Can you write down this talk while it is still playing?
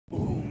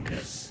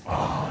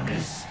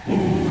Annus,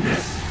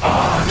 UNUS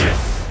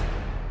Annus.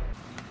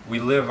 We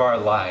live our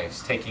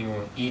lives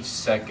taking each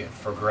second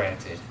for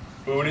granted.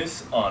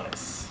 UNUS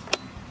ANNUS.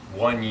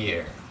 1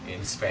 year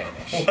in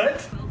Spanish.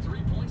 What?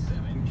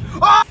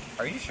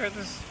 Are you sure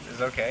this is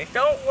okay?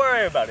 Don't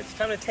worry about it. It's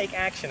time to take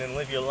action and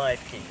live your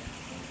life, Kegan.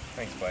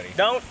 Thanks, buddy.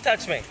 Don't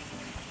touch me.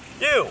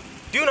 You,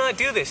 do not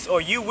do this or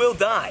you will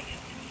die.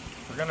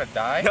 We're gonna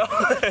die? No.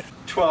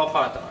 12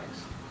 hot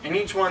dogs. And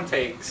each one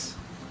takes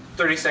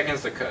 30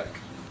 seconds to cook.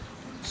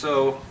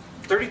 So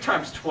 30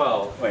 times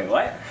 12. Wait,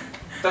 what?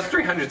 That's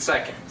 300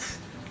 seconds.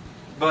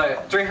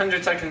 But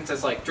 300 seconds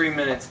is like 3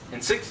 minutes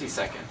and 60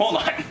 seconds. Hold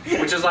on.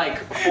 Which is like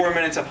 4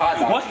 minutes of hot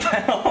dogs. What the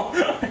hell?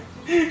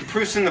 The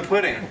proof's in the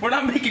pudding. We're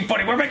not making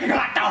pudding, we're making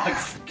hot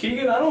dogs.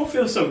 Kegan, I don't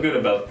feel so good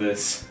about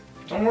this.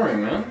 Don't worry,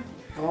 man.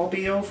 It'll all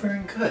be over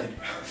and good.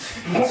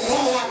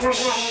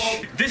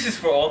 This is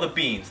for all the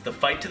beans, the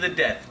fight to the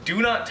death.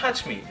 Do not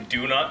touch me.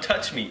 Do not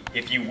touch me.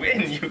 If you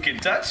win, you can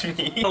touch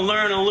me. I'll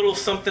learn a little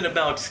something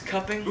about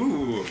cupping.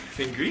 Ooh,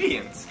 the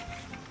ingredients.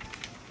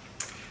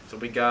 So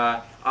we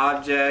got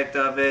object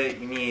of it.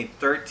 You need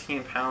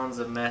 13 pounds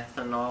of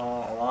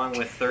methanol along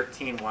with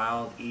 13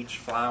 wild each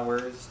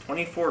flowers,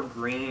 24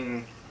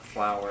 green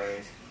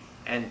flowers,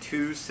 and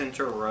 2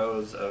 center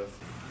rows of...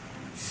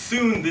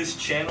 Soon this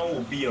channel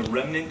will be a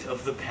remnant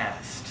of the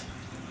past.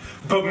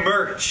 But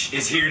merch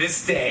is here to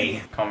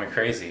stay. Call me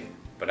crazy,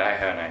 but I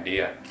have an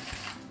idea.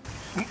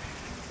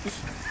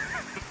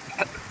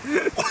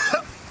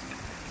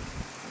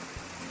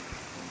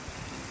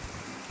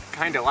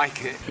 Kinda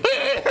like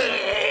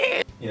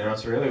it. You know,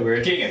 it's really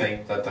weird Kegan. to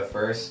think that the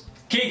first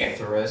Kegan!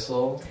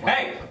 bristle,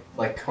 Hey!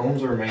 like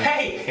combs were made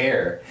Hey! of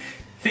hair.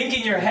 Think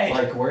in your head.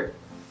 Like where?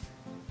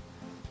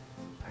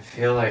 I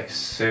feel like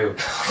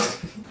soup.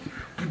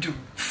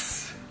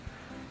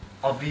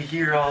 I'll be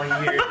here all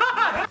year.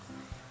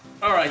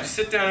 Alright, just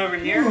sit down over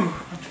here. Ooh,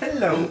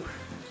 hello.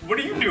 What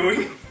are you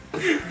doing?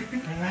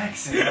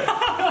 Relaxing.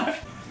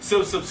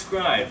 So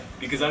subscribe,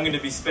 because I'm going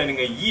to be spending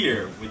a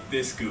year with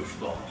this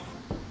goofball.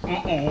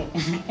 Uh-oh.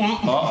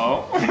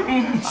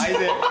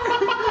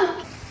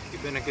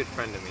 You've been a good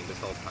friend to me this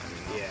whole time.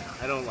 Yeah,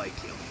 I don't like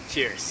you.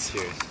 Cheers.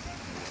 Cheers.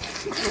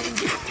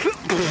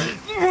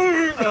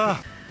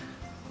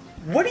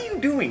 What are you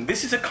doing?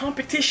 This is a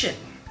competition.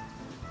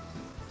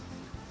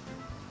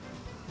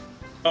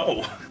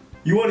 Oh.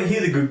 You want to hear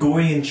the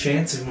Gregorian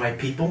chants of my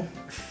people?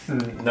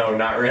 No,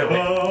 not really.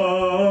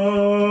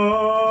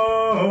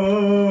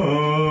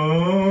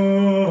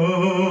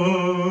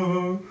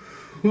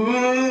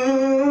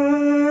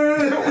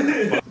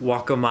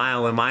 Walk a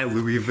mile in my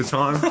Louis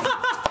Vuitton.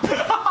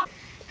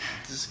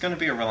 This is going to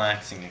be a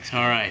relaxing experience.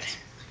 Alright.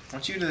 I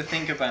want you to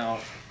think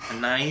about a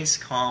nice,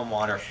 calm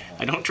waterfall.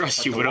 I don't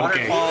trust you, The but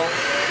okay. waterfall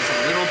is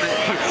a little bit...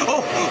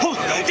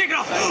 Oh! Take it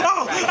off!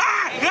 Oh!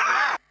 Ah!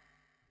 Ah!